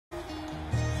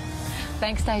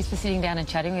Thanks, Daisy, for sitting down and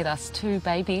chatting with us. 2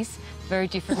 babies, very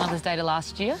different Mother's Day to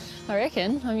last year. I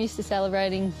reckon. I'm used to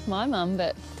celebrating my mum,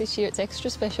 but this year it's extra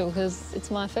special because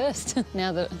it's my first.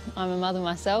 Now that I'm a mother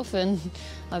myself and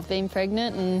I've been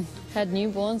pregnant and had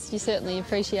newborns, you certainly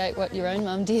appreciate what your own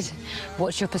mum did.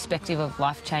 What's your perspective of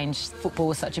life change? Football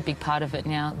was such a big part of it.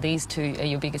 Now these 2 are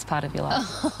your biggest part of your life.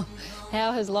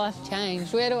 How has life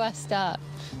changed? Where do I start?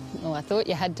 Well, I thought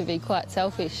you had to be quite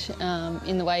selfish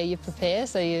in the way you prepare,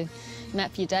 so you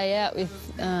map your day out with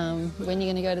when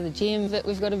you're going to go to the gym. But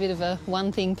we've got a bit of a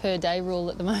 1 thing per day rule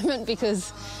at the moment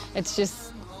because it's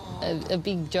just a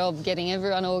big job getting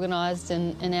everyone organised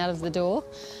and out of the door.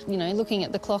 You know, looking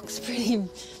at the clock's pretty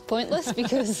pointless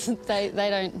because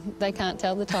they can't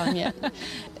tell the time yet.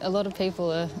 A lot of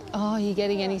people are, oh, are you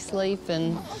getting any sleep?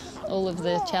 And all of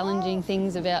the challenging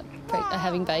things about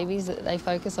having babies that they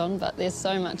focus on, but there's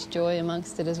so much joy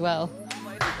amongst it as well.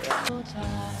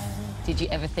 Did you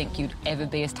ever think you'd ever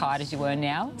be as tired as you were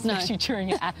now, especially during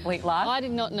your athlete life? I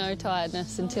did not know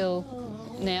tiredness until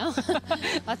now.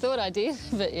 I thought I did,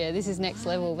 but yeah, this is next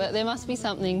level. But there must be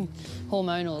something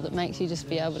hormonal that makes you just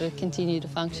be able to continue to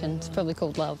function. It's probably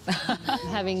called love.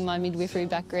 Having my midwifery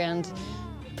background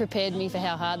prepared me for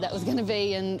how hard that was going to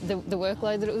be and the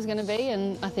workload that it was going to be,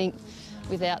 and I think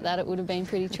without that it would have been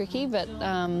pretty tricky, but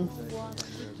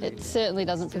it certainly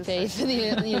doesn't prepare you for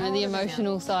the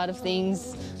emotional side of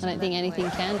things. I don't think anything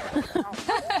can.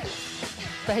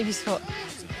 Baby swap.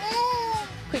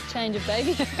 Quick change of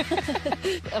baby.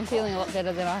 I'm feeling a lot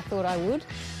better than I thought I would,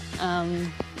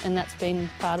 and that's been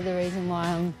part of the reason why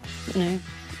I'm,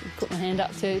 put my hand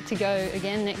up to go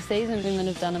again next season. Women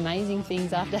have done amazing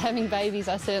things after having babies.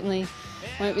 I certainly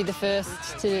won't be the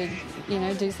first to,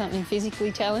 do something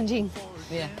physically challenging.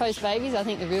 Yeah. Post-babies, I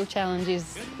think the real challenge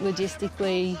is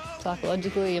logistically,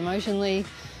 psychologically, emotionally,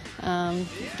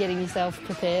 getting yourself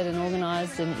prepared and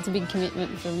organised, and it's a big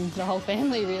commitment from the whole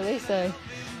family, really. So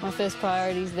my first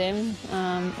priority is them,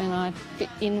 and I fit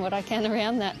in what I can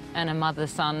around that. And a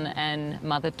mother-son and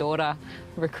mother-daughter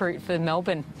recruit for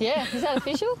Melbourne. Yeah, is that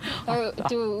official? Or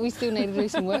do we still need to do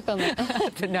some work on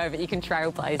that? No, but you can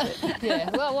trailblaze it. Yeah,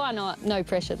 well, why not? No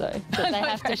pressure, though. But they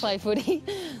have to play footy.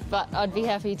 But I'd be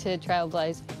happy to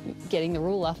trailblaze getting the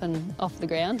rule up and off the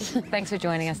ground. Thanks for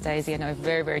joining us, Daisy. I know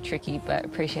very, very tricky, but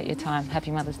appreciate your time.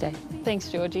 Happy Mother's Day. Thanks,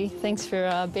 Georgie. Thanks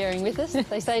for bearing with us.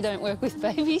 They say don't work with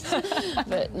babies,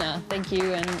 but no, thank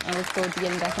you, and I look forward to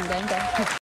getting back on GameDay.